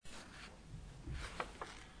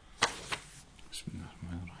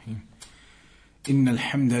إن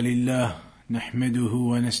الحمد لله نحمده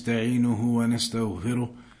ونستعينه ونستغفره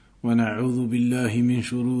ونعوذ بالله من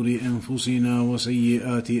شرور أنفسنا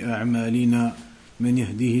وسيئات أعمالنا من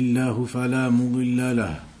يهده الله فلا مضل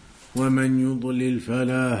له ومن يضلل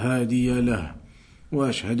فلا هادي له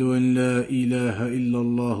وأشهد أن لا إله إلا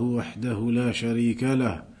الله وحده لا شريك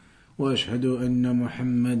له وأشهد أن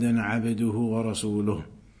محمدا عبده ورسوله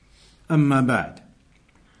أما بعد.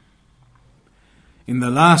 In the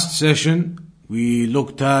last session we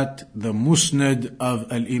looked at the Musnad of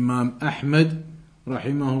al-Imam Ahmad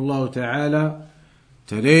rahimahullah ta'ala.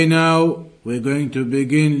 Today now we're going to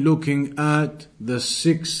begin looking at the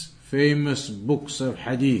 6 famous books of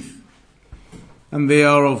Hadith. And they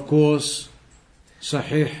are of course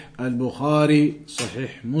Sahih al-Bukhari,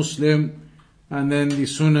 Sahih Muslim, and then the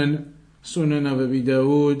Sunnah of Abu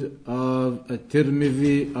Dawood, of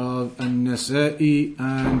al-Tirmidhi, of al-Nasa'i,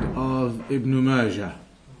 and of Ibn Majah.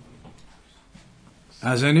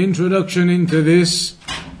 As an introduction into this,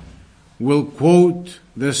 we'll quote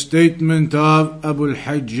the statement of Abu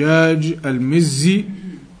al-Hajjaj al-Mizzi,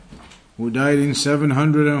 who died in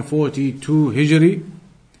 742 Hijri.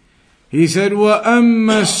 He said,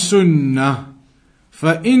 وَأَمَّا السُّنَّةِ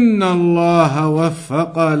فَإِنَّ اللَّهَ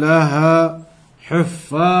وَفَّقَ لَهَا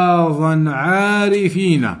حفاظا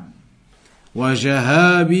عارفين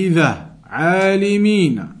وجهابذة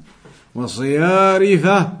عالمين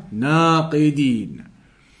وصيارثة ناقدين.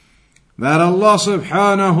 That Allah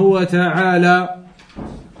subhanahu wa ta'ala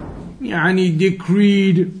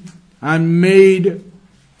decreed and made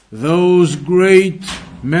those great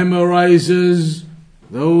memorizers,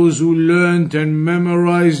 those who learnt and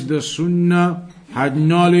memorized the Sunnah, had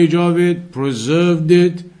knowledge of it, preserved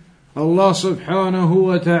it. Allah subhanahu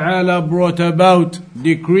wa ta'ala brought about,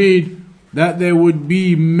 decreed that there would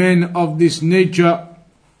be men of this nature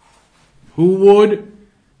who would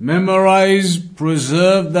memorize,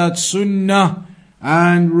 preserve that sunnah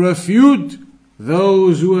and refute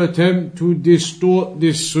those who attempt to distort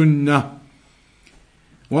this sunnah.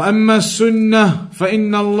 وَأَمَّا السُّنَّةِ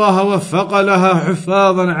فَإِنَّ اللَّهَ وَفَّقَ لَهَا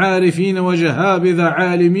حُفَّاظًا عَارِفِينَ وَجَهَابِذَ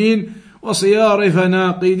عَالِمِينَ وَصِيَارِفَ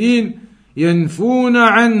نَاقِدِينَ ينفون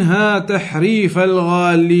عنها تحريف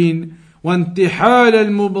الغالين وانتحال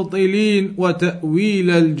المبطلين وتأويل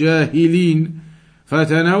الجاهلين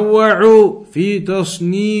فتنوعوا في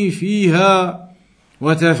تصنيفها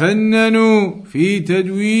وتفننوا في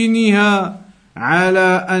تدوينها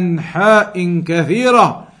على أنحاء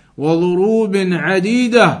كثيرة وضروب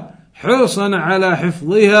عديدة حرصا على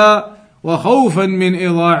حفظها وخوفا من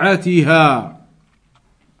إضاعتها.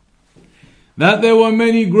 That there were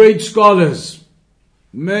many great scholars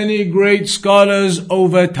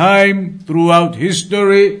over time throughout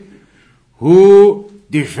history who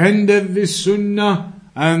defended this sunnah,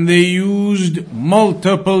 and they used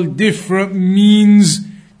multiple different means,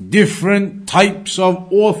 different types of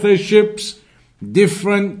authorships,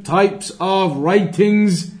 different types of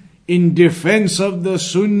writings in defense of the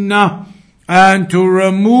sunnah, and to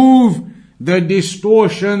remove the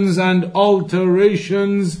distortions and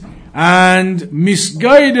alterations and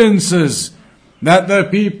misguidances that the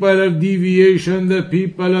people of deviation, the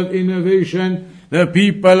people of innovation, the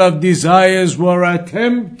people of desires were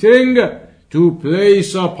attempting to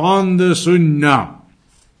place upon the sunnah.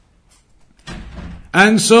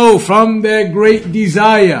 And so from their great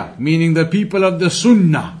desire, meaning the people of the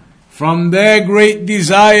sunnah, from their great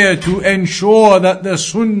desire to ensure that the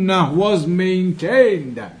sunnah was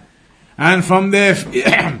maintained, and from their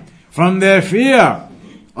fear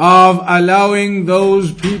of allowing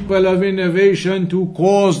those people of innovation to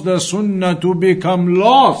cause the sunnah to become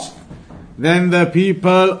lost, then the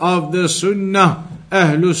people of the sunnah,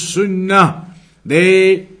 ahlus sunnah,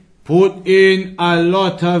 they put in a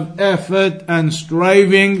lot of effort and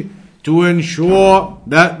striving to ensure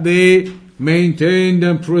that they maintained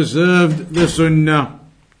and preserved the sunnah.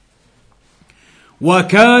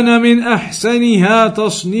 وكان من أحسنها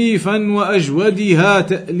تصنيفا وأجودها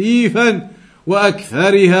تأليفا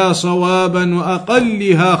وأكثرها صوابا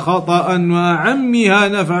وأقلها خطأ وأعمها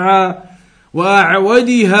نفعا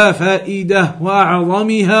وأعودها فائدة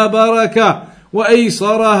وأعظمها بركة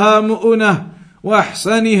وأيسرها مؤنة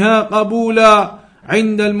وأحسنها قبولا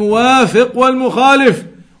عند الموافق والمخالف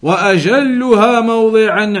وأجلها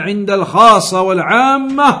موضعا عند الخاصة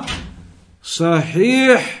والعامة.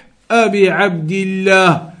 صحيح أبي عبد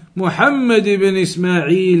الله محمد بن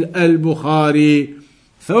إسماعيل البخاري،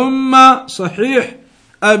 ثم صحيح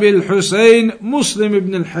أبي الحسين مسلم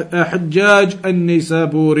بن الحجاج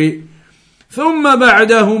النيسابوري، ثم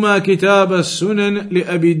بعدهما كتاب السنن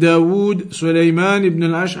لأبي داود سليمان بن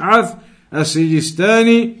الأشعث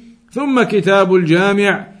السجستاني، ثم كتاب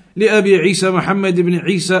الجامع لأبي عيسى محمد بن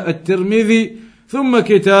عيسى الترمذي، ثم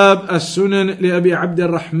كتاب السنن لأبي عبد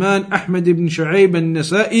الرحمن أحمد بن شعيب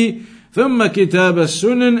النسائي، ثم كتاب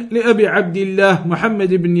السنن لأبي عبد الله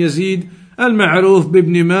محمد بن يزيد المعروف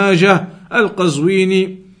بابن ماجه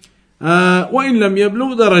القزويني، وإن لم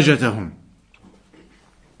يبلغ درجتهم.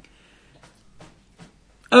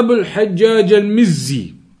 Abu al-Hajjaj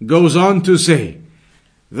al-Mizzi goes on to say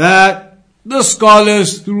that the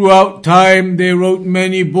scholars throughout time, they wrote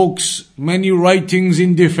many books, many writings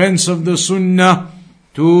in defense of the Sunnah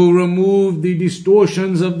to remove the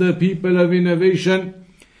distortions of the people of innovation.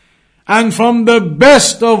 And from the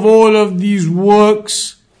best of all of these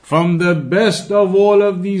works, from the best of all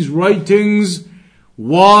of these writings,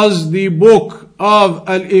 was the book of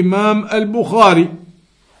Al-Imam al-Bukhari,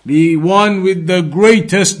 the one with the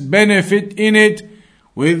greatest benefit in it,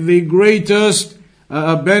 with the greatest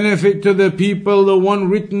benefit to the people, the one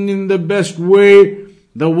written in the best way,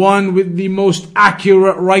 the one with the most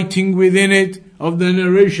accurate writing within it of the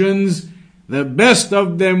narrations. The best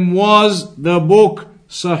of them was the book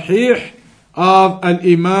Sahih of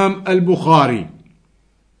Al-Imam al-Bukhari.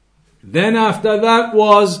 Then after that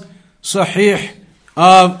was Sahih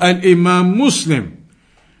of Al-Imam Muslim.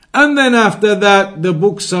 And then after that, the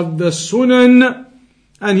books of the Sunan,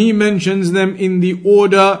 and he mentions them in the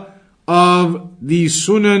order of the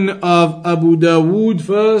Sunan of Abu Dawood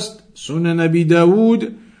first, Sunan Abi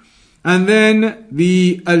Dawood, and then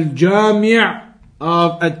the Al-Jami'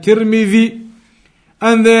 of At-Tirmidhi,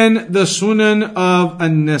 and then the Sunan of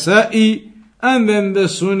An-Nasa'i, and then the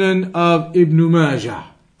Sunan of Ibn Majah.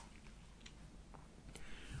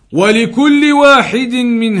 ولكل واحد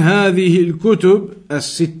من هذه الكتب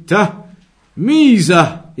الستة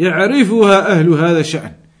ميزة يعرفها أهل هذا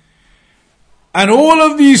الشأن. And all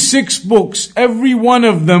of these 6 books, every one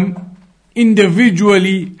of them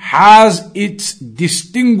individually has its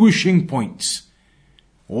distinguishing points.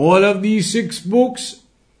 All of these 6 books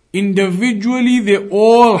individually, they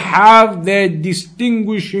all have their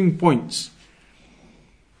distinguishing points.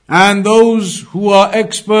 And those who are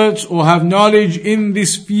experts or have knowledge in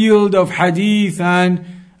this field of hadith and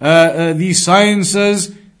these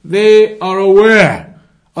sciences, they are aware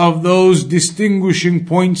of those distinguishing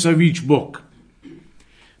points of each book.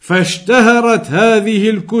 فاشتهرت هذه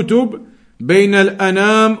الكتب بين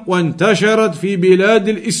الأنام وانتشرت في بلاد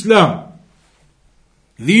الإسلام.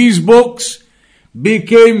 These books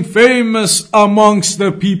became famous amongst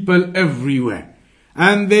the people everywhere,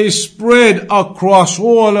 and they spread across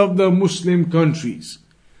all of the Muslim countries.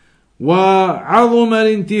 وعظم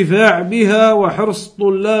الانتفاع بها وحرص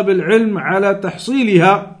طلاب العلم على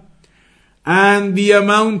تحصيلها. And the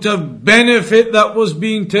amount of benefit that was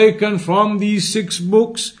being taken from these 6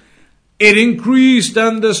 books, it increased,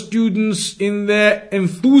 and the students in their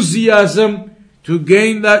enthusiasm to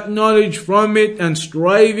gain that knowledge from it and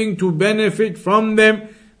striving to benefit from them,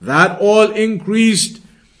 that all increased.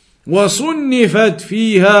 وصنفت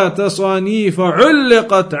فيها تصانيف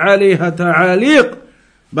علقت عليها تعاليق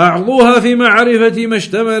بعضها في معرفة ما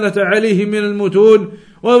اشتملت عليه من المتون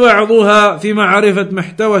وبعضها في معرفة ما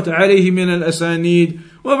احتوت عليه من الأسانيد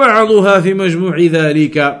وبعضها في مجموع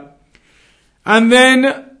ذلك. And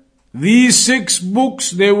then these 6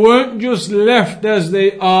 books, they weren't just left as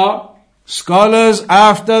they are. Scholars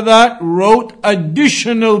after that wrote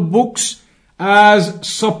additional books as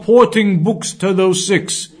supporting books to those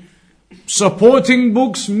 6. Supporting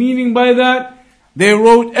books, meaning by that, they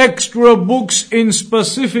wrote extra books in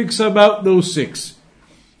specifics about those 6.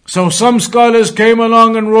 So some scholars came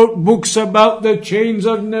along and wrote books about the chains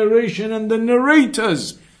of narration and the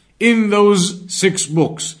narrators in those 6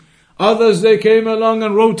 books. Others, they came along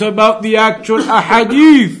and wrote about the actual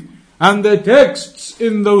ahadith and the texts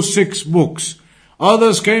in those 6 books.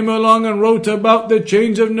 Others came along and wrote about the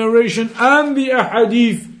chains of narration and the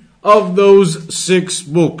ahadith of those 6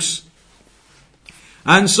 books.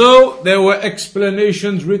 And so there were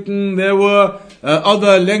explanations written, there were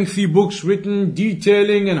other lengthy books written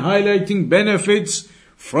detailing and highlighting benefits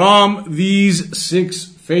from these 6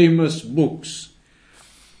 famous books.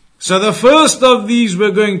 So the first of these we're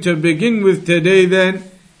going to begin with today then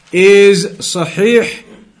is Sahih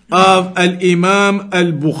of Al-Imam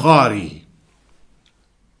al-Bukhari.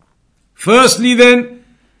 Firstly then,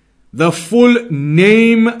 the full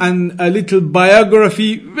name and a little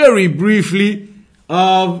biography, very briefly,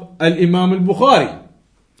 of Al-Imam al-Bukhari.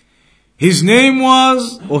 His name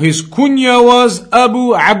was, or his kunya was,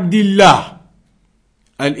 Abu Abdullah.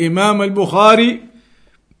 Al-Imam al-Bukhari,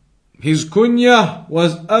 his kunya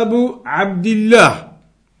was Abu Abdullah.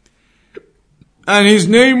 And his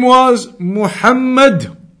name was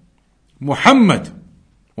Muhammad. Muhammad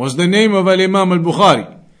was the name of Al-Imam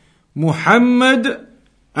al-Bukhari. Muhammad,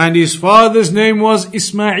 and his father's name was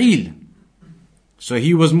Ismail. So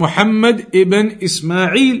he was Muhammad ibn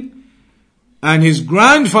Ismail, and his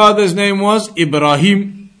grandfather's name was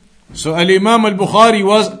Ibrahim. So Al-Imam al-Bukhari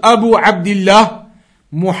was Abu Abdullah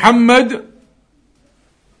Muhammad,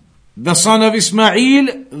 the son of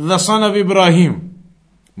Ismail, the son of Ibrahim.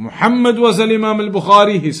 Muhammad was Al-Imam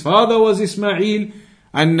al-Bukhari, his father was Ismail,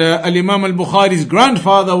 and Al-Imam al-Bukhari's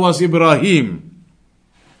grandfather was Ibrahim.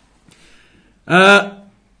 Ibn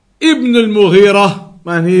al-Mughira,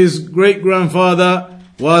 and his great-grandfather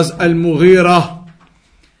was al-Mughira.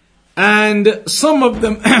 And some of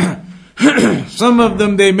them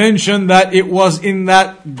they mention that it was in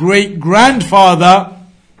that great-grandfather,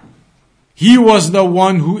 he was the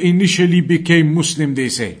one who initially became Muslim, they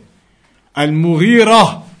say.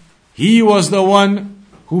 Al-Mughira, he was the one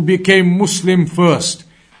who became Muslim first.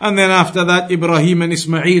 And then after that, Ibrahim and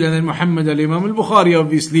Ismail, and then Muhammad al-Imam al-Bukhari,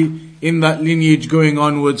 obviously, in that lineage going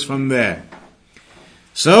onwards from there.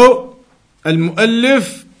 So,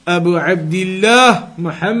 Al-Mu'allif, Abu Abdullah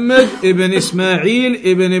Muhammad ibn Ismail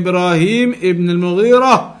ibn Ibrahim ibn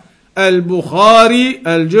al-Mughira al-Bukhari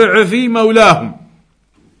al-Ju'fi mawlahum.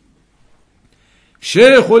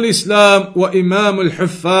 شيخ الإسلام وإمام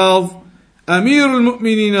الحفاظ أمير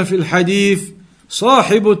المؤمنين في الحديث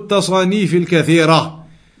صاحب التصانيف الكثيرة.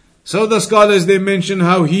 So the scholars, they mention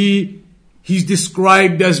how he's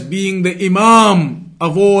described as being the Imam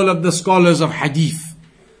of all of the scholars of Hadith,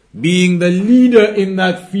 being the leader in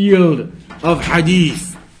that field of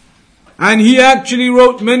Hadith. And he actually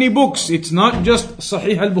wrote many books. It's not just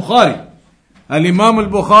Sahih al-Bukhari. Al-Imam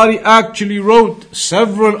al-Bukhari actually wrote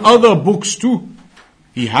several other books too.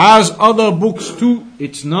 He has other books too.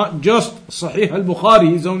 It's not just Sahih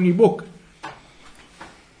al-Bukhari, his only book.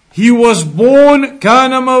 He was born,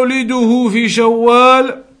 كان مولده في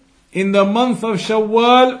شوال, in the month of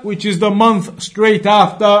Shawwal, which is the month straight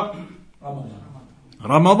after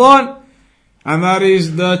Ramadan. And that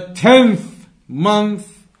is the 10th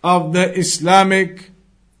month of the Islamic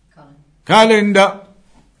calendar.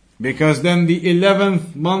 Because then the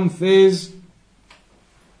 11th month is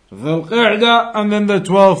Dhul Qa'dah, and then the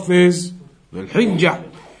 12th is Dhul Hijjah.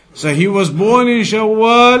 So he was born in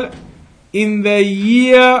Shawwal in the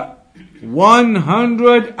year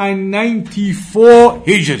 194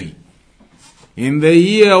 Hijri. In the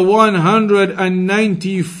year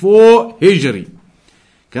 194 Hijri.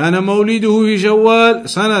 كان مولده في شوال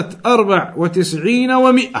سنة 94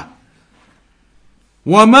 و100.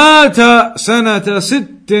 ومات سنة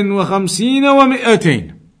 56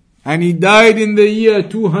 و200. And he died in the year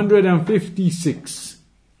 256.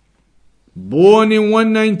 Born in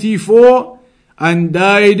 194 and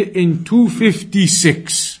died in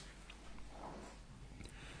 256.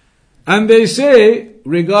 And they say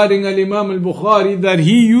regarding Al-Imam al-Bukhari that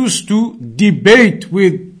he used to debate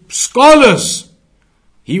with scholars.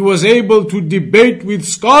 He was able to debate with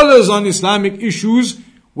scholars on Islamic issues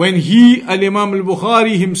when he, Al-Imam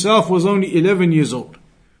al-Bukhari himself, was only 11 years old.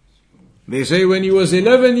 They say when he was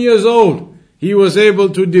 11 years old, he was able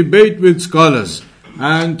to debate with scholars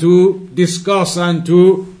and to discuss and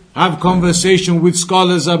to have conversation with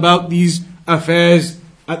scholars about these affairs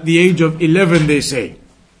at the age of 11, they say.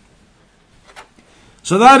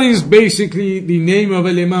 So that is basically the name of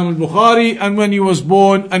Al-Imam al-Bukhari, and when he was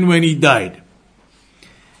born and when he died.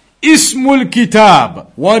 Ismul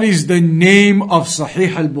Kitab. What is the name of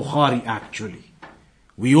Sahih al-Bukhari actually?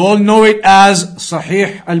 We all know it as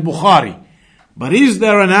Sahih al-Bukhari. But is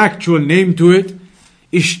there an actual name to it?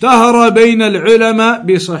 اشتهر بين العلماء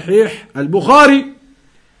بصحيح البخاري.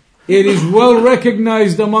 It is well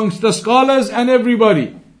recognized amongst the scholars and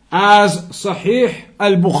everybody as Sahih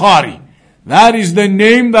al-Bukhari. That is the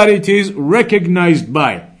name that it is recognized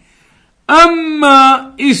by.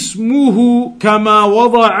 أما اسمه كما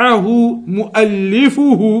وضعه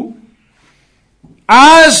مؤلفه.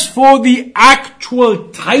 As for the actual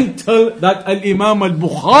title that Al-Imam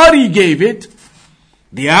al-Bukhari gave it,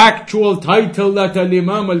 the actual title that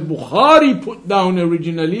Al-Imam al-Bukhari put down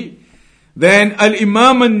originally, then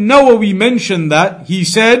Al-Imam al-Nawawi mentioned that. He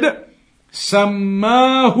said,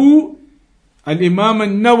 Sammahu. Al-Imam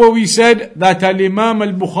al-Nawawi said that Al-Imam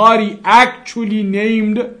al-Bukhari actually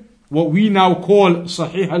named what we now call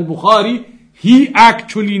Sahih al-Bukhari. He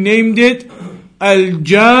actually named it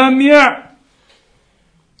Al-Jami'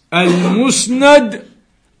 Al-Musnad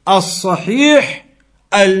Al-Sahih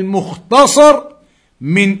Al-Mukhtasar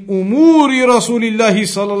من أمور رسول الله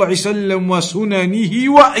صلى الله عليه وسلم وسننه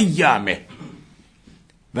وأيامه.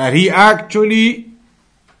 That he actually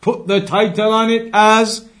put the title on it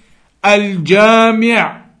as Al-Jami'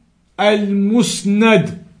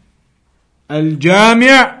 Al-Musnad.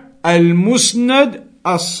 Al-Jami' المسند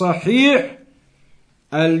الصحيح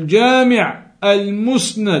الجامع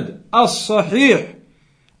المسند الصحيح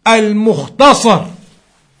المختصر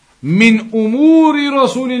من أمور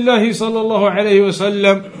رسول الله صلى الله عليه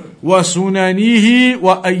وسلم وسننه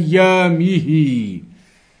وأيامه.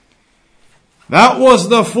 That was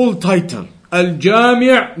the full title.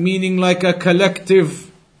 Al-Jami' meaning like a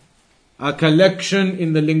collective, a collection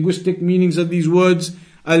in the linguistic meanings of these words.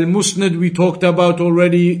 Al-Musnad we talked about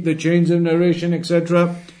already, the chains of narration,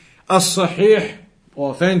 etc. As-Sahih,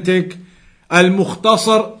 authentic.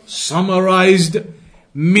 Al-Mukhtasar, summarized.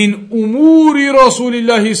 Min umuri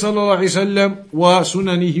Rasulillahi sallallahu alayhi wasallam wa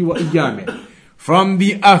sunanihi wa ayyamih. From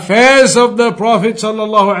the affairs of the Prophet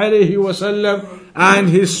sallallahu alayhi wasallam and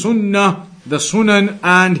his sunnah, the sunan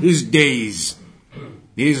and his days.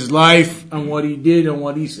 His life and what he did and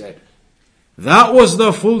what he said. That was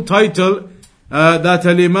the full title that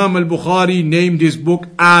Al-Imam Al-Bukhari named his book,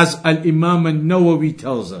 as Al-Imam Al-Nawawi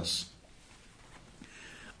tells us.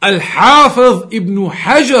 Al-Hafiz Ibn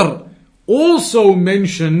Hajar also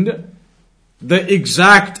mentioned the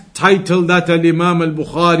exact title that Al-Imam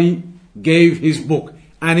Al-Bukhari gave his book,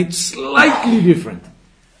 and it's slightly different.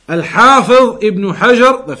 Al-Hafiz Ibn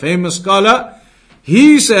Hajar, the famous scholar,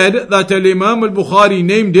 he said that Al-Imam Al-Bukhari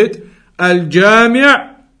named it Al-Jami'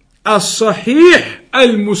 As-Sahih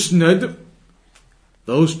Al-Musnad.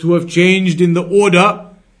 Those two have changed in the order.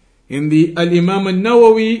 In the Al-Imam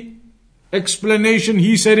Al-Nawawi explanation,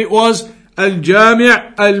 he said it was Al-Jami'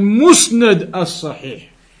 Al-Musnad As-Sahih.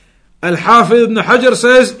 Al-Hafiz Ibn Hajar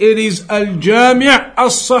says it is Al-Jami'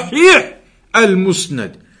 As-Sahih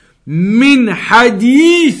Al-Musnad min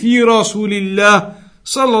hadithi Rasulillah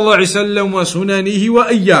sallallahu alaihi wasallam wa sunanihi wa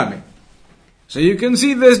ayyamih. So you can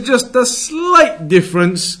see there's just a slight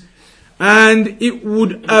difference, and it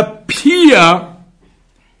would appear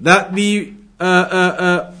that the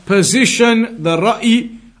position, the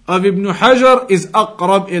ra'i of Ibn Hajar is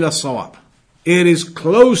aqrab ila sawab. It is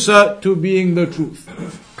closer to being the truth,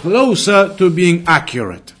 closer to being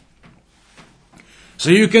accurate.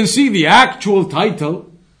 So you can see the actual title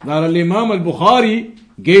that Al-Imam Al-Bukhari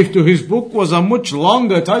gave to his book was a much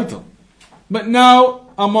longer title. But now,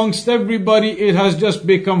 amongst everybody, it has just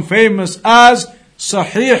become famous as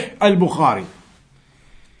Sahih Al-Bukhari.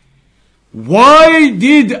 Why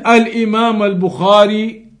did Al-Imam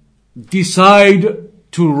Al-Bukhari decide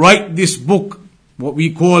to write this book, what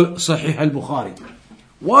we call Sahih Al-Bukhari?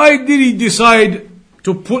 Why did he decide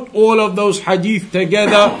to put all of those hadith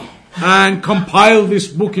together and compile this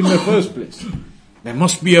book in the first place? There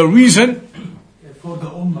must be a reason. For the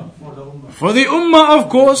ummah. For the ummah, of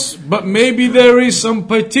course, but maybe there is some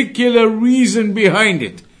particular reason behind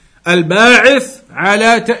it. Al-Ba'ith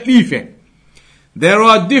ala ta'lifih. There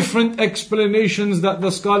are different explanations that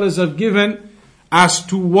the scholars have given as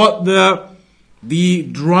to what the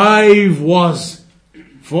drive was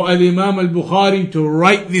for Al-Imam Al-Bukhari to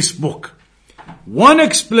write this book. One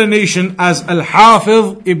explanation, as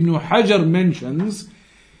Al-Hafiz Ibn Hajar mentions,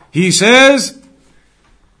 he says,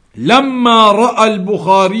 لما رأى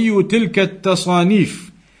البخاري تلك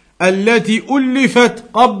التصانيف التي ألفت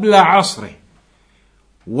قبل عصره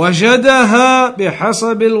وجدها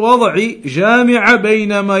بحسب الوضع جامع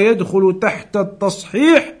بين ما يدخل تحت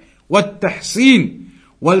التصحيح والتحسين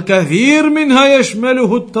والكثير منها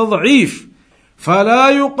يشمله التضعيف فلا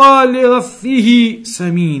يقال لغثه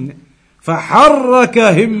سمين فحرك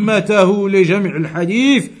همته لجمع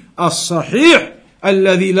الحديث الصحيح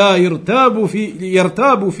الذي لا يرتاب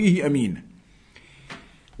فيه أمين.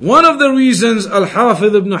 One of the reasons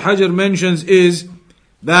Al-Hafidh Ibn Hajar mentions is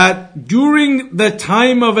that during the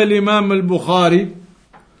time of Al-Imam Al-Bukhari,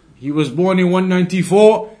 he was born in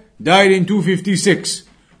 194, died in 256.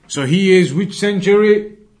 So he is which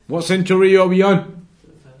century? What century are we on?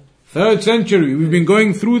 Third century. We've been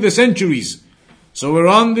going through the centuries. So we're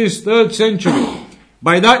on this third century.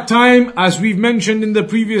 By that time, as we've mentioned in the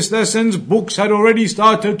previous lessons, books had already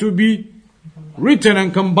started to be written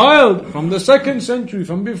and compiled from the second century,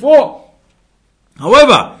 from before.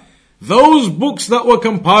 However, those books that were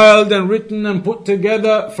compiled and written and put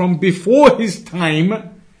together from before his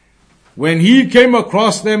time, when he came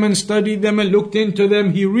across them and studied them and looked into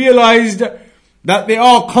them, he realized that they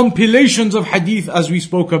are compilations of hadith, as we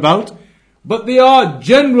spoke about, but they are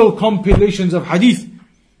general compilations of hadith.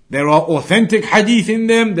 There are authentic hadith in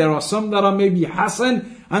them, there are some that are maybe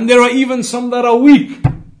hasan, and there are even some that are weak.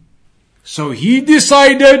 So he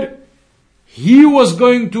decided he was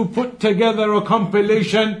going to put together a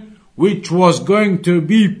compilation which was going to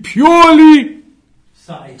be purely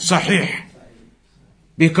sahih.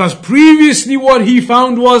 Because previously what he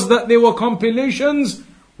found was that they were compilations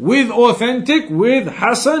with authentic, with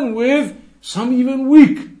hasan, with some even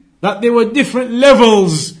weak. That there were different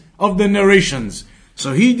levels of the narrations.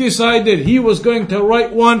 So he decided he was going to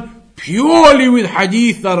write one purely with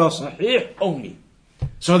hadith that are sahih only.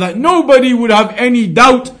 So that nobody would have any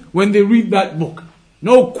doubt when they read that book.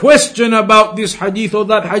 No question about this hadith or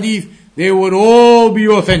that hadith. They would all be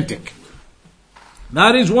authentic.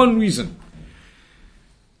 That is one reason.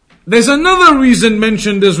 There's another reason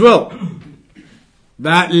mentioned as well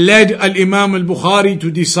that led al-Imam al-Bukhari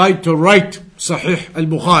to decide to write Sahih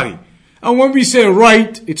al-Bukhari. And when we say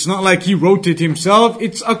write, it's not like he wrote it himself.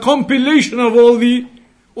 It's a compilation of all the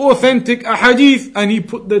authentic ahadith, and he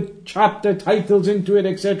put the chapter titles into it,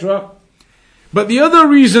 etc. But the other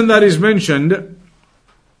reason that is mentioned,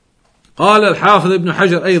 قال الحافظ ابن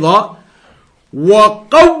حجر أيضا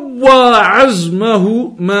وقوى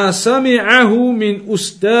عزمه ما سمعه من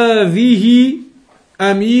أستاذه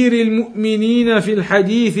أمير المؤمنين في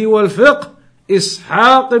الحديث والفقه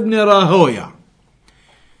إسحاق ابن راهوية.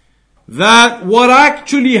 That what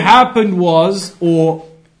actually happened was, or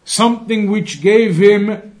something which gave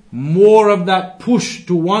him more of that push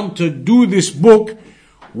to want to do this book,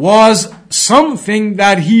 was something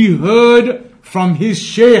that he heard from his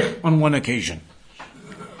shaykh on one occasion.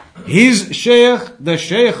 His shaykh, the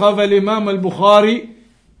shaykh of al-Imam al-Bukhari,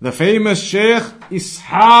 the famous shaykh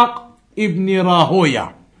Ishaq ibn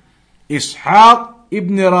Rahoya. Ishaq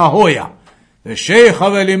ibn Rahoya, the shaykh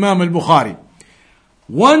of al-Imam al-Bukhari.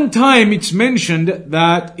 One time it's mentioned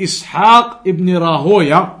that Ishaq ibn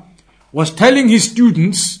Rahoya was telling his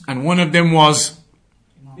students, and one of them was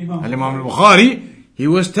al-Imam al-Bukhari, he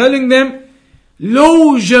was telling them,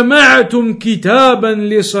 لو جمعتم كتابا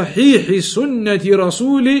لصحيح سنة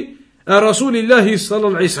رسول الله صلى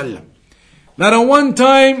الله عليه وسلم. That on one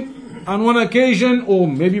time, on one occasion, or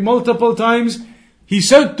maybe multiple times, he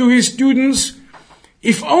said to his students,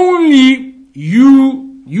 if only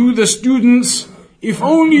you the students, if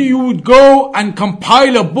only you would go and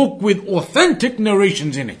compile a book with authentic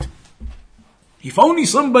narrations in it. If only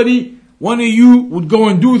somebody, one of you, would go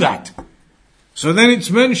and do that. So then it's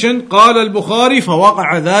mentioned, قال البخاري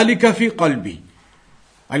فوقع ذلك في قلبي.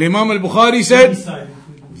 Al-Imam al-Bukhari said,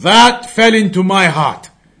 that fell into my heart.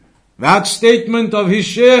 That statement of his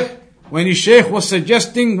shaykh, when his shaykh was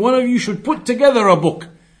suggesting, one of you should put together a book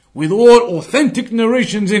with all authentic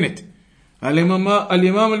narrations in it. Al-Imam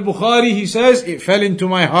al-Bukhari, he says, it fell into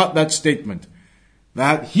my heart, that statement.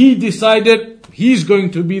 That he decided he's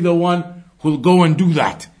going to be the one who'll go and do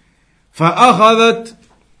that. فأخذت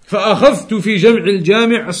فأخذت في جمع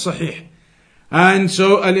الجامع الصحيح. And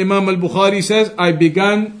so Al-Imam al-Bukhari says, I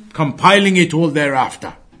began compiling it all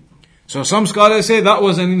thereafter. So some scholars say that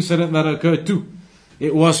was an incident that occurred too.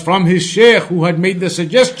 It was from his shaykh who had made the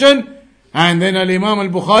suggestion, and then Al-Imam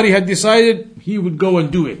al-Bukhari had decided he would go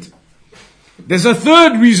and do it. There's a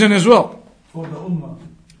third reason as well. For the ummah.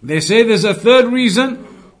 They say there's a third reason.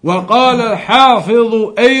 وقال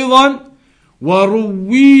الحافظ أيضا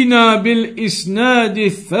وروينا بالإسناد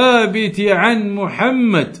الثابت عن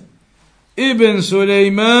محمد ابن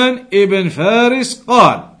سليمان ابن فارس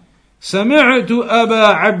قال سمعت أبا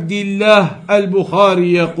عبد الله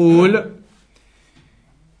البخاري يقول.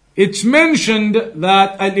 It's mentioned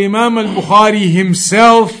that Al-Imam al-Bukhari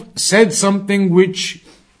himself said something which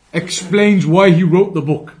explains why he wrote the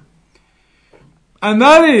book. And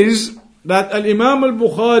that is that Al-Imam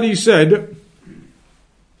al-Bukhari said,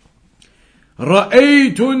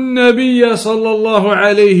 رأيت النبي صلى الله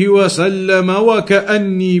عليه وسلم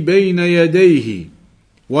وكأني بين يديه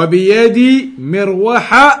وبيدي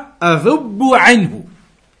مروحة أذب عنه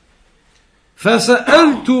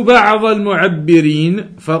فسألت بعض المعبرين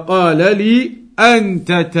فقال لي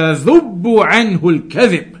أنت تذب عنه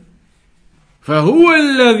الكذب فهو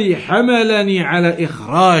الذي حملني على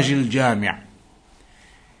إخراج الجامع.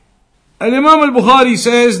 Al-Imam al-Bukhari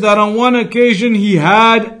says that on one occasion he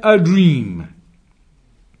had a dream.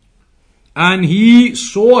 And he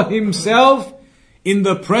saw himself in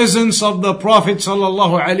the presence of the Prophet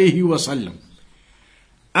sallallahu alaihi wasallam.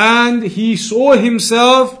 And he saw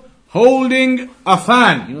himself holding a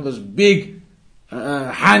fan. You know those big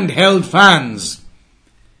handheld fans.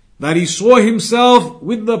 That he saw himself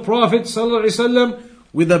with the Prophet sallallahu alaihi wasallam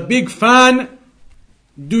with a big fan,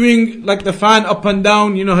 doing like the fan up and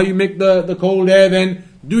down, you know how you make the cold air, then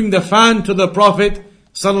doing the fan to the Prophet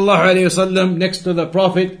sallallahu alaihi wasallam, next to the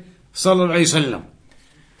Prophet sallallahu alaihi wasallam.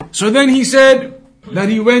 So then he said that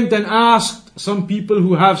he went and asked some people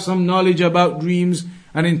who have some knowledge about dreams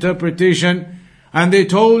and interpretation, and they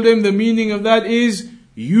told him the meaning of that is,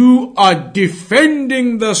 you are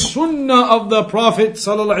defending the sunnah of the Prophet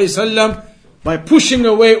sallallahu alaihi wasallam by pushing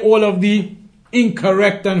away all of the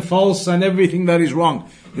incorrect and false and everything that is wrong.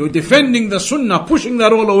 You're defending the sunnah, pushing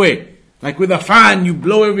that all away. Like with a fan, you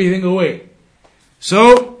blow everything away.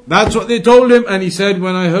 So, that's what they told him, and he said,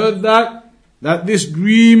 when I heard that this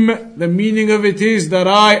dream, the meaning of it is that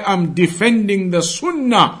I am defending the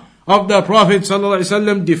sunnah of the Prophet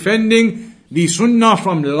ﷺ, defending the sunnah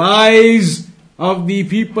from lies of the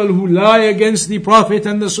people who lie against the Prophet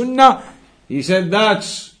and the sunnah. He said,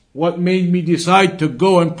 that's what made me decide to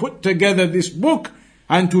go and put together this book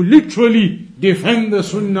and to literally defend the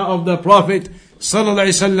sunnah of the Prophet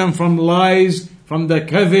ﷺ from lies, from the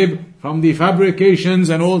kadhib, from the fabrications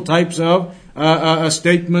and all types of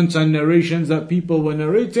statements and narrations that people were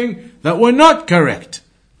narrating that were not correct.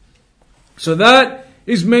 So that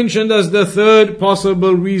is mentioned as the third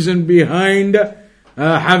possible reason behind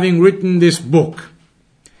having written this book.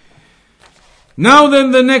 Now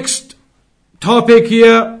then, the next topic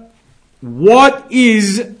here, what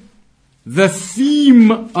is the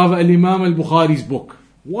theme of Imam al-Bukhari's book?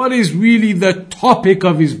 What is really the topic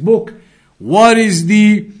of his book? What is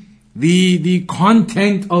the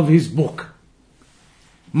content of his book?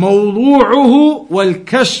 موضوعه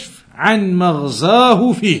والكشف عن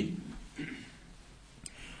مغزاه فيه.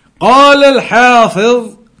 قال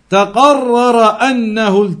الحافظ تقرر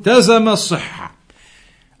أنه التزم الصحة.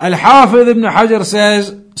 Al-Hafiz ibn Hajar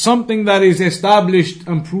says something that is established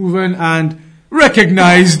and proven and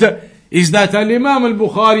recognized is that Imam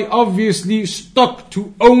al-Bukhari obviously stuck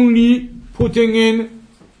to only putting in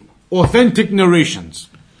authentic narrations,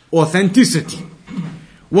 authenticity.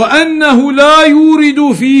 وأنه لا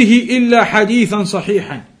يورد فيه إلا حديثا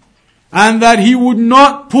صحيحا, and that he would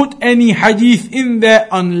not put any hadith in there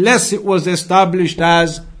unless it was established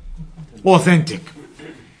as authentic.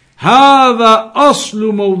 هذا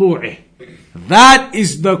أصل موضوعه. That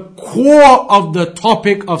is the core of the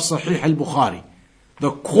topic of Sahih al-Bukhari.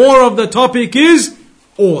 The core of the topic is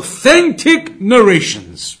authentic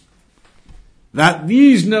narrations. That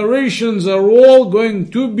these narrations are all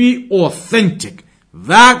going to be authentic.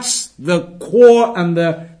 That's the core and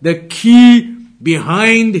the key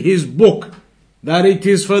behind his book. That it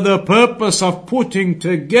is for the purpose of putting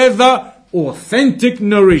together authentic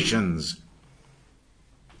narrations.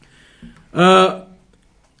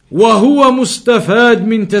 وهو مستفاد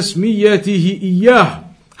من تسميته إياه.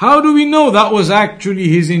 How do we know that was actually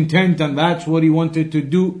his intent and that's what he wanted to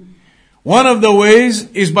do? One of the ways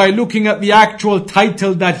is by looking at the actual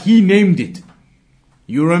title that he named it.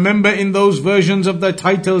 You remember in those versions of the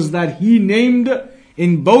titles that he named,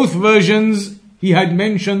 in both versions he had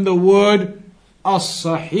mentioned the word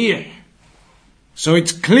as-Sahih. So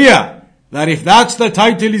it's clear that if that's the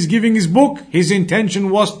title he's giving his book, his intention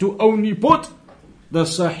was to only put the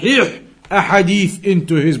Sahih ahadith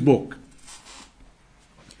into his book.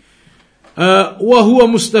 وهو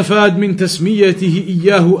مستفاد من تسميته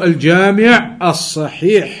إياه الجامع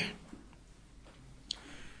الصحيح.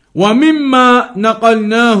 ومما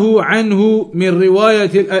نقلناه عنه من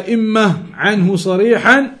رواية الأئمة عنه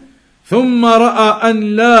صريحا ثم رأى أن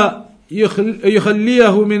لا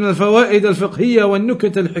يخليه من الفوائد الفقهية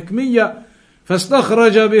والنكت الحكمية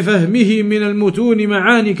فاستخرج بفهمه من المتون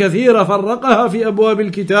معاني كثيرة فرقها في أبواب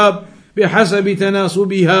الكتاب بحسب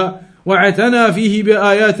تناسبها واعتنى فيه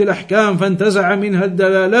بآيات الأحكام فانتزع منها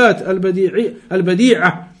الدلالات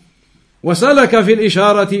البديعة وسلك في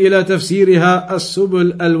الإشارة إلى تفسيرها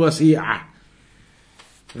السبل الوسيعة.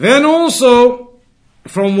 Then also,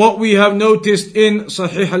 from what we have noticed in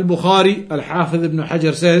Sahih al-Bukhari, Al-Hafiz ibn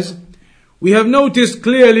Hajar says, we have noticed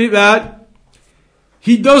clearly that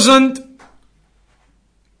he doesn't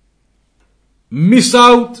miss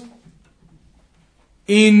out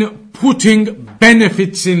in putting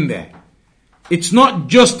benefits in there. It's not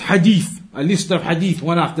just hadith, a list of hadith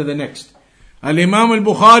one after the next. Al-Imam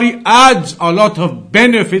al-Bukhari adds a lot of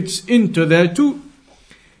benefits into there too.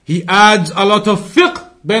 He adds a lot of fiqh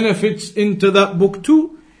benefits into that book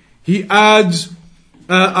too. He adds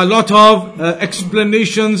a lot of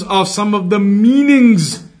explanations of some of the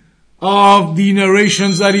meanings of the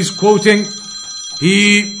narrations that he's quoting.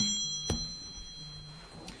 He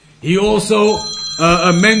also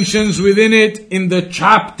mentions within it, in the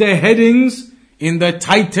chapter headings, in the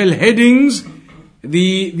title headings,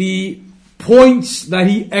 the points that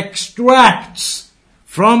he extracts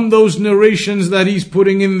from those narrations that he's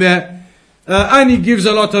putting in there. And he gives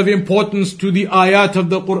a lot of importance to the ayat of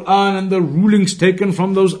the Quran and the rulings taken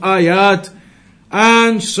from those ayat.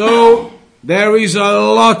 And so there is a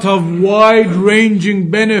lot of wide-ranging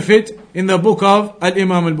benefit in the book of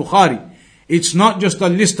Al-Imam al-Bukhari. It's not just a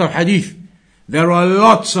list of hadith. There are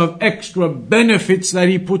lots of extra benefits that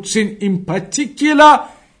he puts in particular,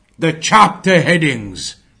 the chapter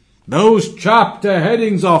headings. Those chapter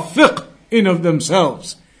headings are fiqh in of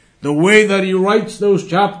themselves. The way that he writes those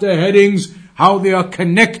chapter headings, how they are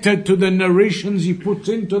connected to the narrations he puts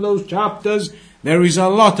into those chapters, there is a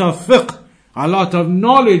lot of fiqh, a lot of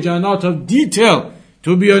knowledge, a lot of detail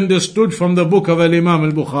to be understood from the book of Imam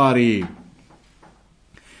al-Bukhari.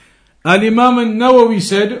 Imam al-Nawawi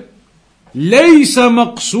said, ليس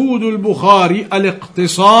مقصود البخاري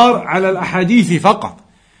الاقتصار على الأحاديث فقط.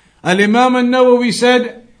 Imam al-Nawawi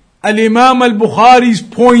said, Imam al-Bukhari's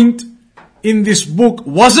point in this book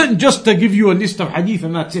wasn't just to give you a list of hadith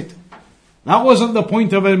and that's it. That wasn't the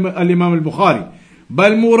point of Imam al-Bukhari.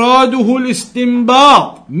 بل مراده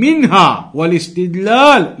الاستنباط منها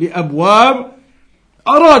والاستدلال لأبواب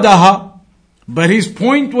أرادها. But his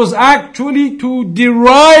point was actually to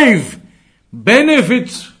derive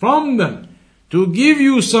benefits from them, to give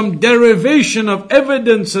you some derivation of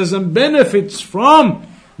evidences and benefits from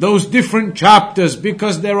those different chapters,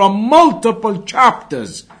 because there are multiple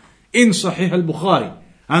chapters in Sahih al-Bukhari,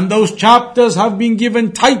 and those chapters have been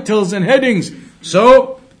given titles and headings.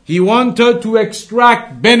 So he wanted to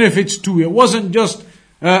extract benefits to it. It wasn't just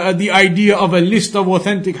the idea of a list of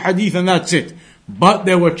authentic hadith and that's it. But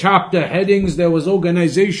there were chapter headings, there was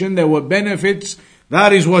organization, there were benefits.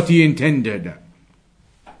 That is what he intended.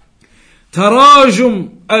 تراجم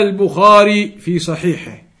البخاري في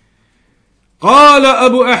صحيحه. قال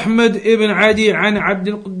أبو أحمد ابن عدي عن عبد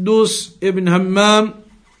القدوس ابن همام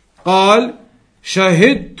قال: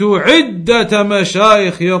 شهدت عدة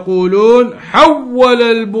مشايخ يقولون حول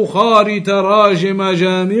البخاري تراجم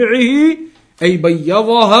جامعه أي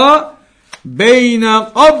بيضها بين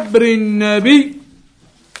قبر النبي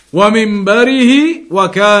ومنبره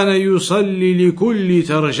وكان يصلي لكل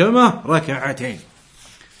ترجمة ركعتين.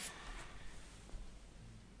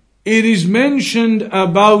 It is mentioned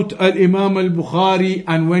about Imam al-Bukhari,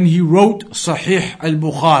 and when he wrote Sahih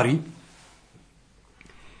al-Bukhari,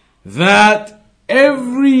 that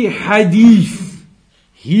every hadith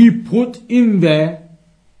he put in there,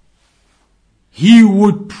 he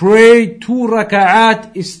would pray 2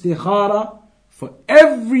 raka'at istikhara. For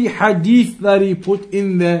every hadith that he put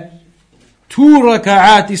in there, 2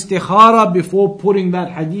 raka'at istikhara before putting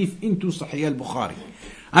that hadith into Sahih al-Bukhari.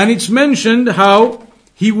 And it's mentioned how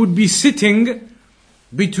he would be sitting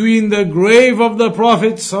between the grave of the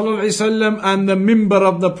Prophet ﷺ and the mimbar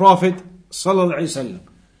of the Prophet ﷺ.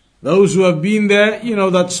 Those who have been there, you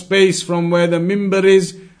know that space from where the mimbar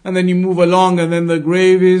is, and then you move along, and then the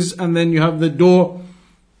grave is, and then you have the door.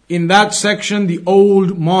 In that section, the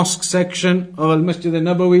old mosque section of Al-Masjid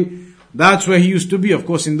al-Nabawi, that's where he used to be. Of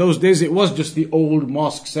course, in those days, it was just the old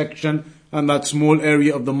mosque section, and that small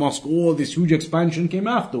area of the mosque. All this huge expansion came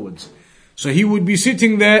afterwards. So he would be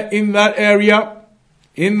sitting there in that area,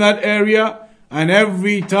 and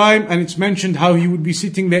every time, and it's mentioned how he would be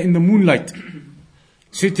sitting there in the moonlight.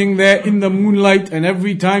 Sitting there in the moonlight, and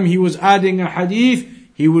every time he was adding a hadith,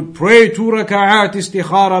 he would pray 2 raka'at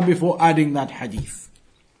istikhara before adding that hadith.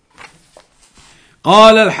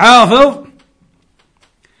 قال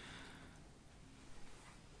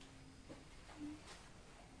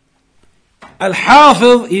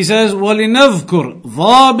الحافظ he says ولنذكر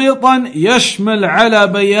ضابطا يشمل على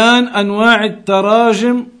بيان أنواع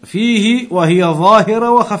التراجم فيه وهي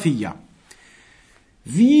ظاهرة وخفية.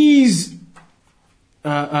 These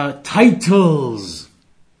titles,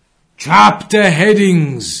 chapter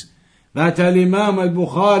headings that Imam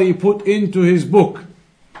al-Bukhari put into his book,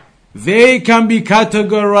 they can be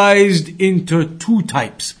categorized into 2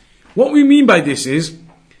 types. What we mean by this is,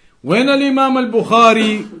 when Imam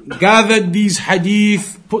al-Bukhari gathered these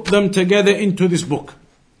hadith, put them together into this book,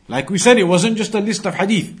 like we said, it wasn't just a list of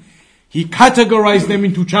hadith. He categorized them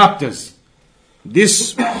into chapters.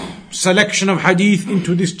 This selection of hadith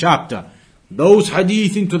into this chapter, those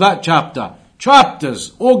hadith into that chapter.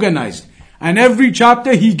 Chapters, organized. And every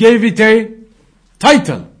chapter he gave it a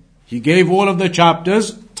title. He gave all of the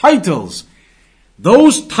chapters titles.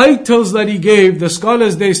 Those titles that he gave, the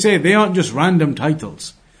scholars, they say, they aren't just random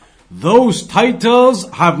titles. Those titles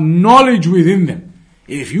have knowledge within them.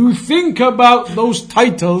 If you think about those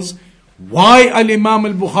titles, why Imam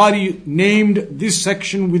al-Bukhari named this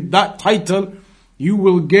section with that title, you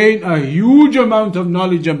will gain a huge amount of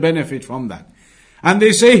knowledge and benefit from that. And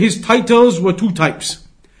they say his titles were 2 types.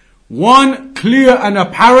 One, clear and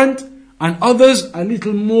apparent, and others, a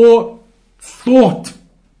little more thought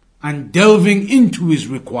and delving into is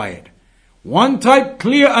required. One type,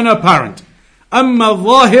 clear and apparent. أما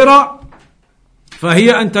الظاهرة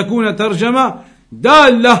فهي أن تكون ترجمة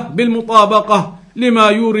دالة بالمطابقة لما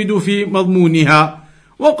يورد في مضمونها،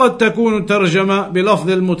 وقد تكون ترجمة بلفظ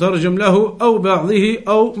المترجم له أو بعضه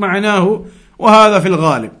أو معناه، وهذا في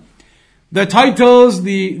الغالب. the titles,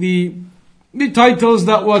 the titles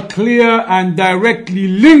that were clear and directly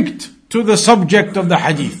linked to the subject of the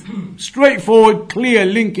hadith. Straightforward, clear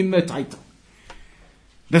link in the title.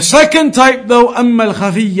 The second type though, أما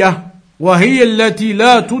الخفية وهي التي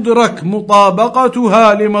لا تدرك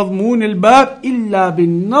مطابقتها لمضمون الباب إلا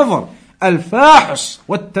بالنظر الفاحص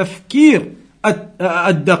والتفكير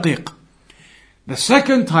الدقيق. The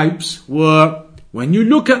second types were when you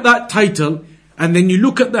look at that title and then you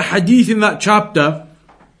look at the hadith in that chapter,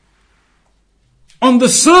 on the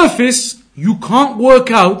surface you can't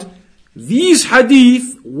work out these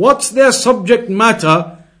hadith, what's their subject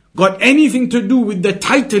matter, got anything to do with the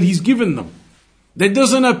title he's given them. There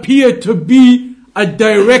doesn't appear to be a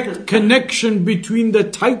direct connection between the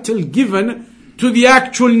title given to the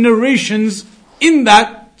actual narrations in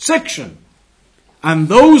that section. And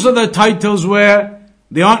those are the titles where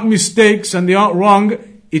they aren't mistakes and they aren't wrong.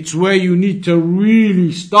 It's where you need to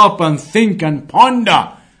really stop and think and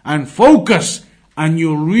ponder and focus, and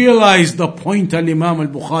you realize the point Imam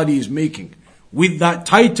al-Bukhari is making with that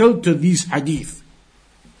title to these hadith.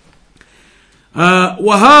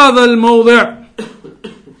 وهذا الموضع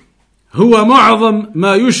هو معظم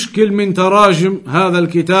ما يشكل من تراجم هذا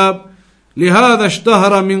الكتاب، لهذا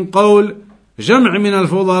اشتهر من قول جمع من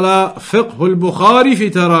الفضلاء فقه البخاري في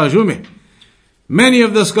تراجمه. Many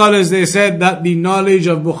of the scholars, they said that the knowledge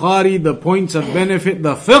of Bukhari, the points of benefit,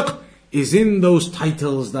 the fiqh, is in those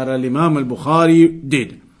titles that Imam al-Bukhari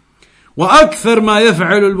did. وأكثر ما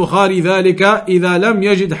يفعل البخاري ذلك إذا لم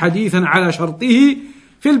يجد حديثا على شرطه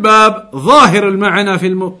في الباب ظاهر المعنى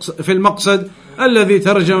في المقصد الذي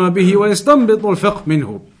ترجم به ويستنبط الفقه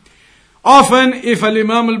منه. Often, if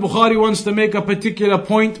Imam al-Bukhari wants to make a particular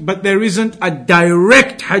point, but there isn't a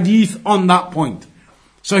direct hadith on that point,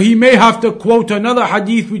 so he may have to quote another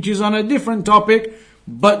hadith which is on a different topic,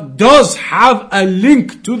 but does have a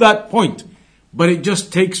link to that point. But it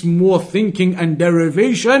just takes more thinking and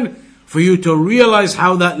derivation for you to realize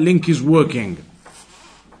how that link is working.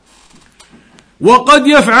 وقد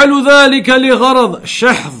يفعل ذلك لغرض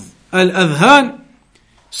شحذ الأذهان.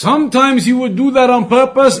 Sometimes he would do that on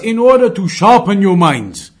purpose in order to sharpen your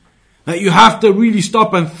minds. That you have to really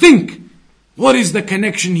stop and think, what is the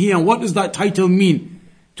connection here and what does that title mean?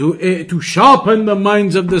 To sharpen the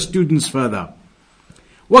minds of the students further.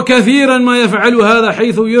 وكثيرا ما يفعل هذا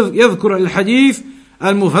حيث يذكر الحديث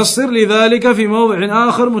المفسر لذلك في موضع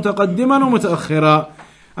آخر متقدما ومتأخرا.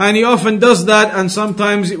 And he often does that, and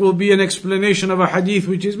sometimes it will be an explanation of a hadith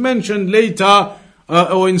which is mentioned later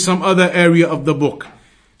or in some other area of the book.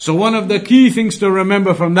 So one of the key things to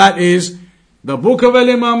remember from that is the book of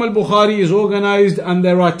Imam al-Bukhari is organized and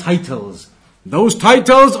there are titles. Those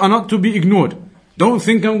titles are not to be ignored. Don't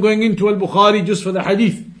think I'm going into al-Bukhari just for the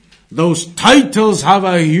hadith. Those titles have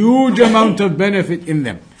a huge amount of benefit in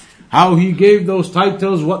them. How he gave those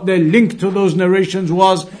titles, what their link to those narrations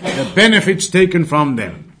was, the benefits taken from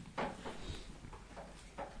them.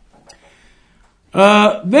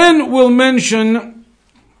 Then we'll mention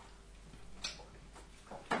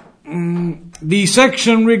the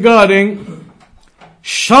section regarding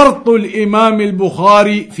شرط الإمام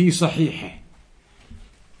البخاري في صحيحه.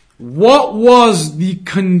 What was the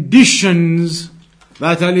conditions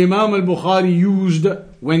that Imam al-Bukhari used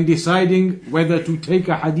when deciding whether to take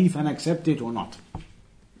a hadith and accept it or not?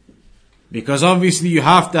 Because obviously you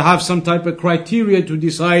have to have some type of criteria to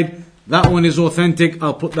decide that one is authentic,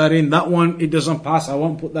 I'll put that in. That one, it doesn't pass, I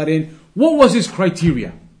won't put that in. What was his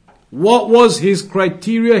criteria? What was his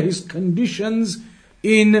criteria, his conditions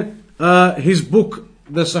in his book,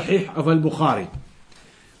 the Sahih of al-Bukhari?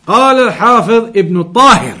 قال الحافظ ابن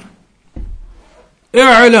الطاهر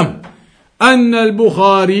اعلم أن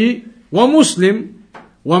البخاري ومسلم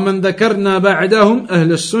ومن ذكرنا بعدهم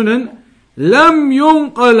أهل السنن لم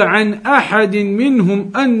ينقل عن أحد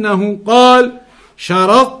منهم أنه قال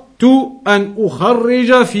شرطت أن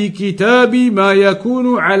أخرج في كتابي ما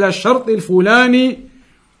يكون على الشرط الفلاني.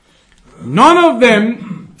 None of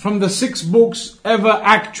them from the 6 books ever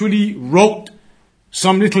actually wrote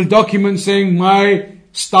some little document saying my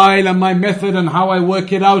style and my method and how I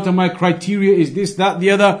work it out and my criteria is this, that,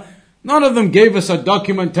 the other. None of them gave us a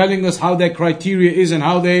document telling us how their criteria is and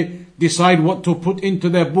how they decide what to put into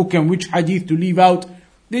their book and which hadith to leave out.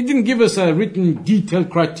 They didn't give us a written detailed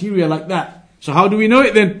criteria like that. So how do we know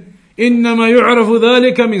it then? إِنَّمَا يُعْرَفُ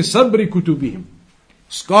ذَلِكَ مِنْ صَبْرِ كُتُبِهِمْ.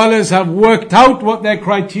 Scholars have worked out what their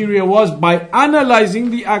criteria was by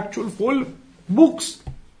analyzing the actual full books.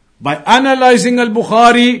 By analyzing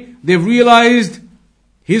al-Bukhari, they've realized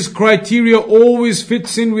his criteria always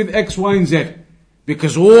fits in with X, Y, and Z.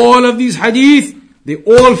 Because all of these hadith, they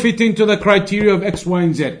all fit into the criteria of X, Y,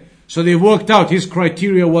 and Z. So they've worked out his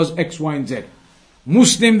criteria was X, Y, and Z.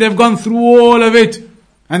 Muslim, they've gone through all of it.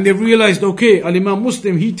 And they've realized, okay, Al-Imam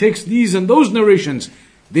Muslim, he takes these and those narrations.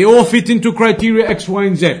 They all fit into criteria X, Y,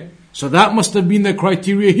 and Z. So that must have been the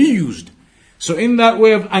criteria he used. So in that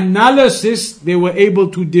way of analysis, they were able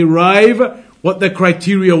to derive what the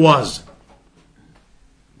criteria was.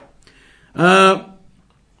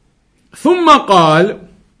 ثم قال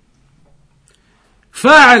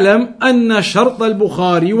فاعلم أن شرط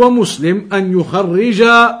البخاري ومسلم أن يخرج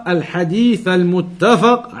الحديث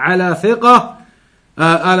المتفق على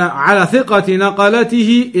ثقة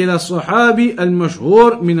نقلته إلى الصحابي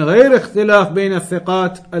المشهور من غير اختلاف بين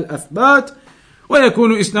الثقات الأثبات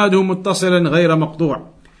ويكون إسناده متصلا غير مقطوع.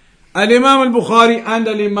 Al-Imam al-Bukhari and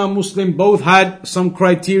Al-Imam Muslim both had some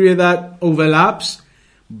criteria that overlaps.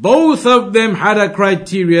 Both of them had a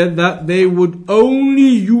criteria that they would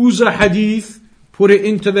only use a hadith, put it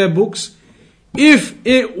into their books, if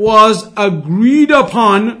it was agreed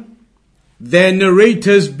upon their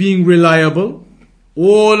narrators being reliable.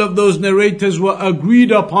 All of those narrators were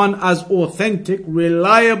agreed upon as authentic,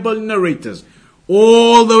 reliable narrators,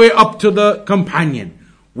 all the way up to the companion,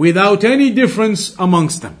 without any difference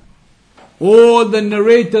amongst them. All the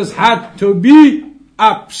narrators had to be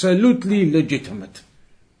absolutely legitimate.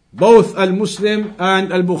 Both Al-Muslim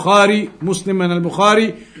and Al-Bukhari, Muslim and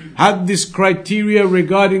Al-Bukhari, had this criteria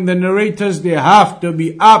regarding the narrators. They have to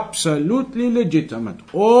be absolutely legitimate,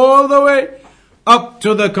 all the way up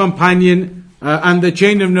to the companion, and the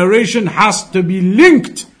chain of narration has to be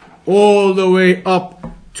linked all the way up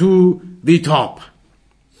to the top.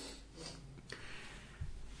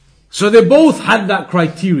 So they both had that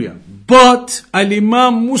criteria. But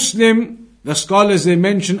Al-Imam Muslim, the scholars they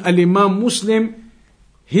mention, Al-Imam Muslim,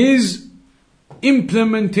 his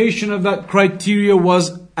implementation of that criteria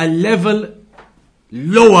was a level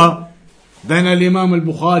lower than Al-Imam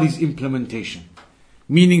al-Bukhari's implementation.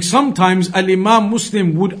 Meaning sometimes Al-Imam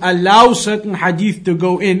Muslim would allow certain hadith to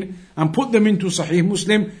go in and put them into Sahih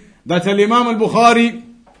Muslim that Al-Imam al-Bukhari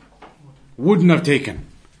wouldn't have taken.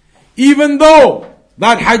 Even though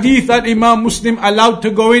that hadith that Imam Muslim allowed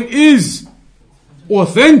to go in is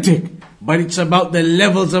authentic, but it's about the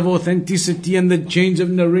levels of authenticity and the chains of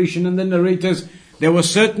narration and the narrators. There were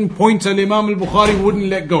certain points Al-Imam al-Bukhari wouldn't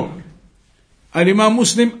let go. Al-Imam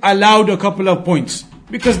Muslim allowed a couple of points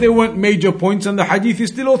because they weren't major points and the hadith is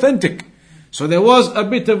still authentic. So there was a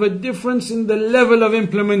bit of a difference in the level of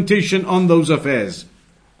implementation on those affairs.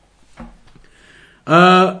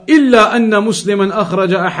 إلا أن مسلما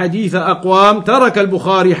أخرج أحاديث أقوام ترك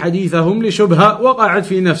البخاري حديثهم لشبهة وقعت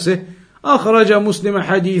في نفسه أخرج مسلم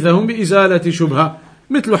حديثهم بإزالة شبهة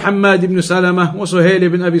مثل حماد بن سلمة وسهيل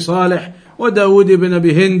بن أبي صالح وداود بن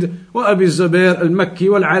أبي هند وأبي الزبير المكي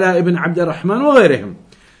والعلاء بن عبد الرحمن وغيرهم.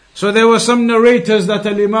 So there were some narrators that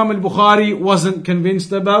Imam al-Bukhari wasn't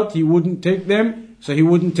convinced about. He wouldn't take them, so he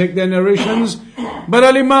wouldn't take their narrations. But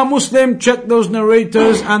Imam Muslim checked those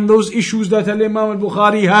narrators and those issues that Imam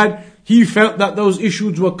al-Bukhari had. He felt that those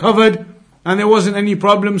issues were covered and there wasn't any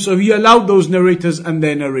problem, so he allowed those narrators and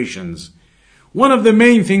their narrations. One of the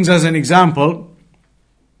main things as an example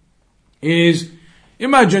is,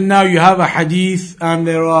 imagine now you have a hadith and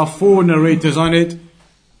there are 4 narrators on it.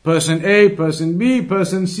 Person A, person B,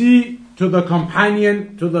 person C, to the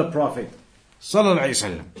companion, to the Prophet Sallallahu Alaihi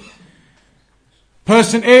Wasallam.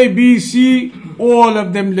 Person A, B, C, all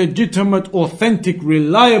of them legitimate, authentic,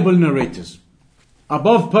 reliable narrators.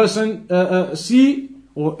 Above person C,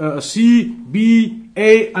 or C, B,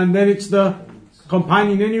 A, and then it's the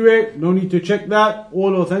companion anyway. No need to check that.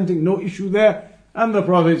 All authentic, no issue there. And the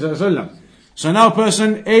Prophet Sallallahu Alaihi Wasallam. So now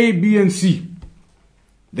person A, B, and C,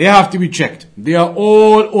 they have to be checked. They are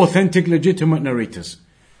all authentic, legitimate narrators.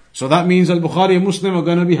 So that means Al-Bukhari and Muslim are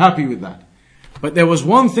going to be happy with that. But there was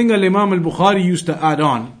one thing Al-Imam al-Bukhari used to add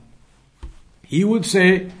on. He would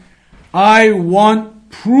say, I want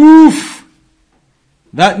proof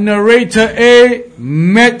that narrator A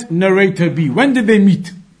met narrator B. When did they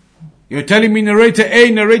meet? You're telling me narrator A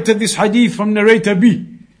narrated this hadith from narrator B.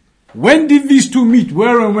 When did these two meet?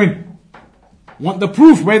 Where and when? Want the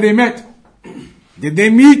proof where they met. Did they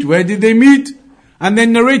meet? Where did they meet? And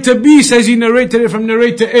then narrator B says he narrated it from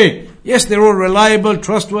narrator A. Yes, they're all reliable,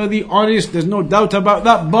 trustworthy, honest, there's no doubt about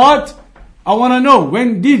that. But I want to know,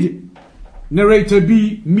 when did narrator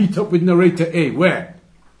B meet up with narrator A? Where?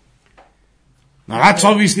 Now that's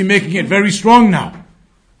obviously making it very strong now.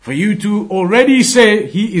 For you to already say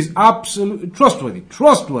he is absolutely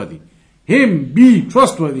trustworthy. Him B,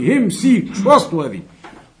 trustworthy. Him C, trustworthy.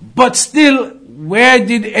 But still, where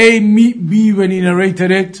did A meet B when he narrated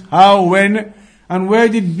it? How, when? And where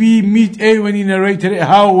did B meet A when he narrated it?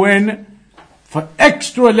 How, when? for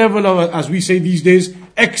extra level of, as we say these days,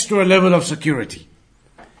 extra level of security.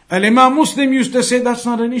 Al-Imam Muslim used to say that's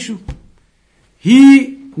not an issue.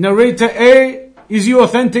 He, narrator A, is he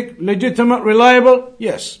authentic, legitimate, reliable?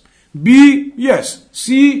 Yes. B, yes.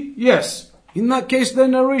 C, yes. In that case, the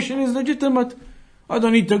narration is legitimate. I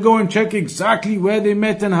don't need to go and check exactly where they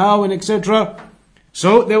met and how and etc.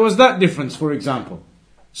 So there was that difference, for example.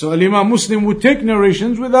 So Al-Imam Muslim would take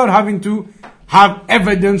narrations without having to have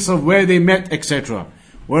evidence of where they met, etc.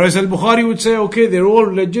 Whereas Al-Bukhari would say, okay, they're all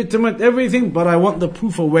legitimate, everything, but I want the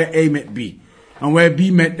proof of where A met B and where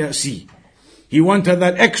B met C. He wanted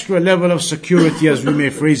that extra level of security, as we may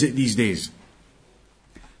phrase it these days.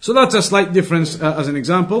 So that's a slight difference as an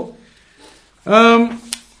example.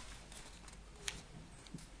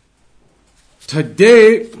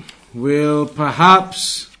 Today we'll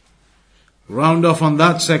perhaps round off on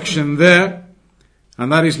that section there,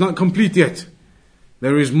 and that is not complete yet.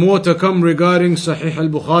 There is more to come regarding Sahih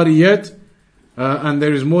al-Bukhari yet, and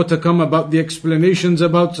there is more to come about the explanations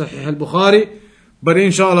about Sahih al-Bukhari. But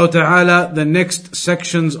inshallah ta'ala, the next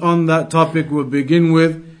sections on that topic will begin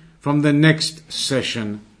with from the next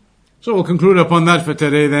session. So we'll conclude upon that for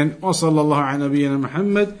today then. وصلى الله على نبينا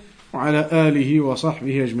محمد وعلى آله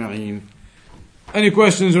وصحبه أجمعين. Any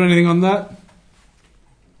questions or anything on that?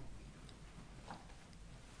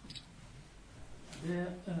 Are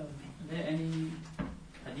there any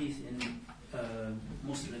hadith in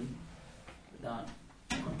Muslim that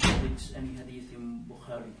contradicts any hadith in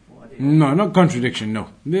Bukhari? No, not contradiction, no.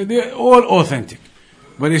 They're all authentic.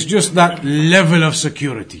 But it's just that level of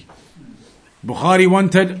security. Bukhari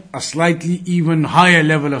wanted a slightly even higher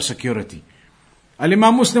level of security.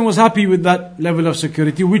 Al-Imam Muslim was happy with that level of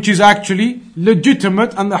security, which is actually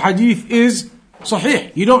legitimate, and the hadith is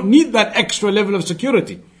sahih. You don't need that extra level of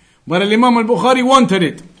security. But Al-Imam al-Bukhari wanted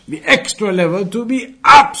it, the extra level, to be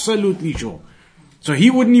absolutely sure. So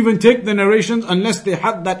he wouldn't even take the narrations unless they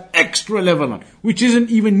had that extra level on, which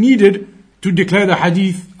isn't even needed to declare the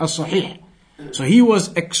hadith as sahih. So he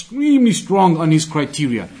was extremely strong on his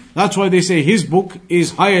criteria. That's why they say his book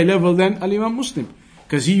is higher level than Al-Imam Muslim,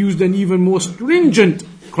 because he used an even more stringent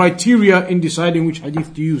criteria in deciding which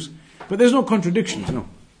hadith to use. But there's no contradictions, no.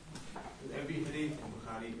 Every hadith in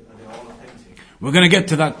Bukhari, are they all authentic? We're going to get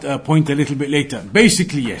to that point a little bit later.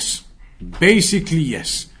 Basically, yes.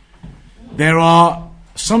 There are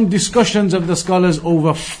some discussions of the scholars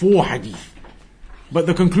over 4 hadith. But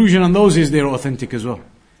the conclusion on those is they're authentic as well.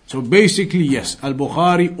 So basically, yes,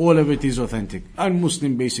 Al-Bukhari, all of it is authentic. And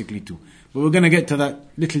Muslim basically too. But we're going to get to that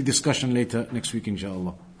little discussion later next week,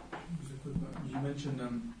 inshallah. You mentioned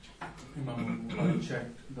Imam Bukhari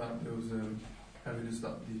checked that there was evidence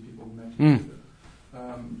that these people met each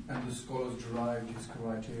other. And the scholars derived his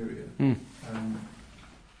criteria.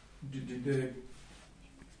 Did they...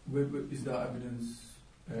 is that evidence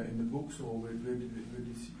in the books, or where did they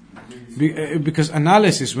see? Because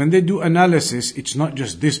analysis, when they do analysis, it's not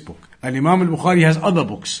just this book. Al-Imam al-Bukhari has other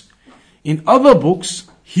books. In other books,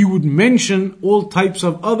 he would mention all types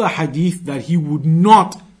of other hadith that he would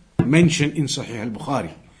not mention in Sahih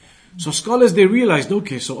al-Bukhari. So scholars, they realized,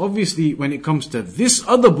 okay, so obviously when it comes to this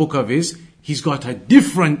other book of his, he's got a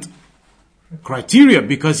different criteria,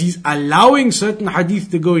 because he's allowing certain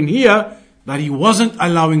hadith to go in here that he wasn't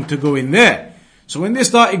allowing to go in there. So when they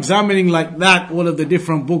start examining like that, all of the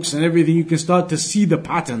different books and everything, you can start to see the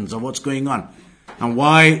patterns of what's going on. And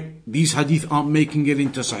why these hadith aren't making it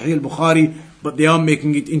into Sahih al-Bukhari, but they are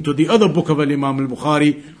making it into the other book of Imam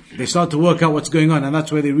al-Bukhari. They start to work out what's going on, and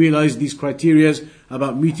that's where they realize these criteria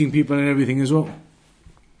about meeting people and everything as well.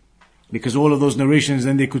 Because all of those narrations,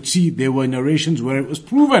 then they could see there were narrations where it was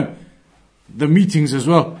proven, the meetings as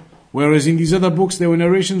well. Whereas in these other books, there were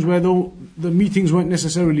narrations where the meetings weren't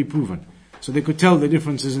necessarily proven. So they could tell the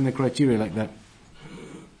differences in the criteria like that.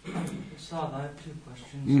 Ustad, I have 2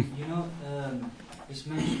 questions. You know, it's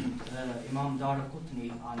mentioned Imam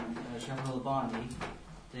Daraqutni and Shaykh al-Albani,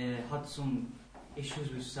 they had some issues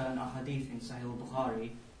with certain ahadith in Sahih al-Bukhari.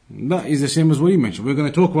 That is the same as what you mentioned. We're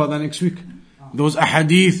going to talk about that next week. Those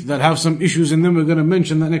ahadith that have some issues in them, we're going to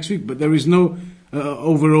mention that next week. But there is no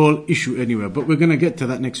overall issue anywhere. But we're going to get to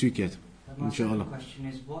that next week yet. My second question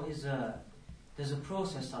is, there's a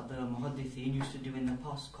process that the muhaddithin used to do in the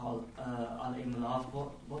past called al-imla.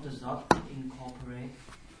 What does that incorporate?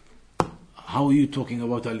 How are you talking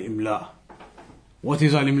about al-imla? What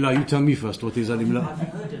is al-imla? You tell me first. What is al-imla? I've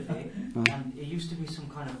heard of it, and it used to be some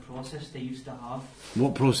kind of process they used to have.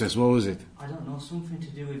 What process? What was it? I don't know, something to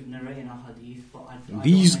do with narrating a hadith, but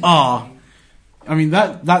these are... I mean,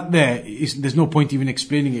 that there is, there's no point even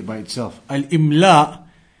explaining it by itself. Al-imla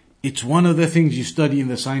It's one of the things you study in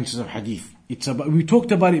the sciences of hadith. We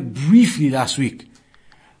talked about it briefly last week,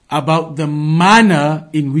 about the manner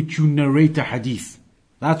in which you narrate a hadith.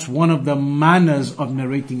 That's one of the manners of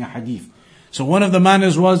narrating a hadith. So one of the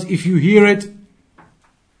manners was, if you hear it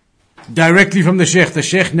directly from the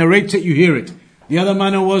sheikh narrates it, you hear it. The other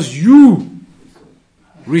manner was you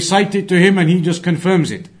recite it to him and he just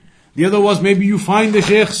confirms it. The other was maybe you find the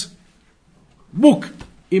sheikh's book.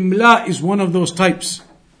 Imla is one of those types.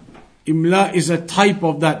 Imla is a type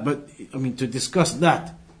of that, but to discuss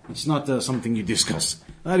that, it's not something you discuss.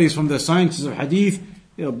 That is from the sciences of hadith,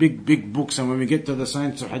 big books, and when we get to the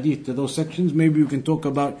science of hadith, to those sections, maybe we can talk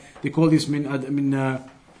about, they call this tahammul,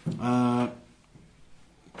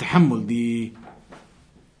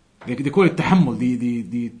 they call it tahammul,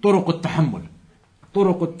 the turuq al-tahammul.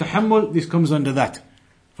 Turuq al-tahammul, this comes under that.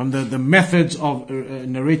 From the methods of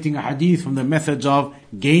narrating a hadith, from the methods of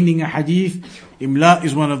gaining a hadith. Imla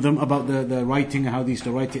is one of them, about the writing, how they used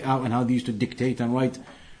to write it out and how they used to dictate and write.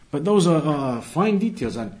 But those are fine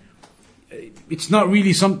details, and it's not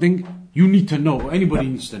really something you need to know, or anybody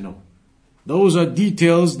needs to know. Those are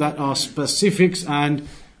details that are specifics and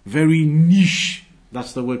very niche.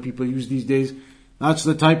 That's the word people use these days. That's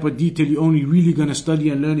the type of detail you're only really going to study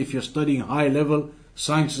and learn if you're studying high level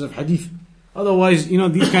sciences of hadith. Otherwise,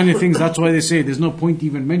 these kind of things, that's why they say there's no point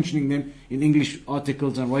even mentioning them in English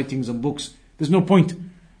articles and writings and books. There's no point.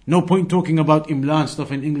 No point talking about imla and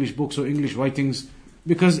stuff in English books or English writings,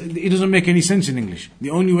 because it doesn't make any sense in English. The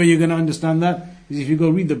only way you're going to understand that is if you go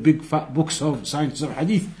read the big fat books of sciences of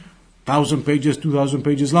hadith, 1,000 pages, 2,000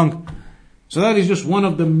 pages long. So that is just one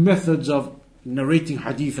of the methods of narrating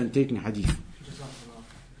hadith and taking hadith.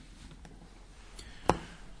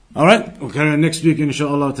 Alright, we'll carry on next week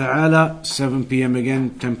inshaAllah ta'ala, 7 p.m.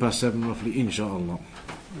 again, 10 past 7 roughly inshaAllah.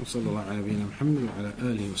 وصلى الله على نبينا محمد وعلى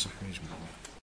آله وصحبه أجمعين.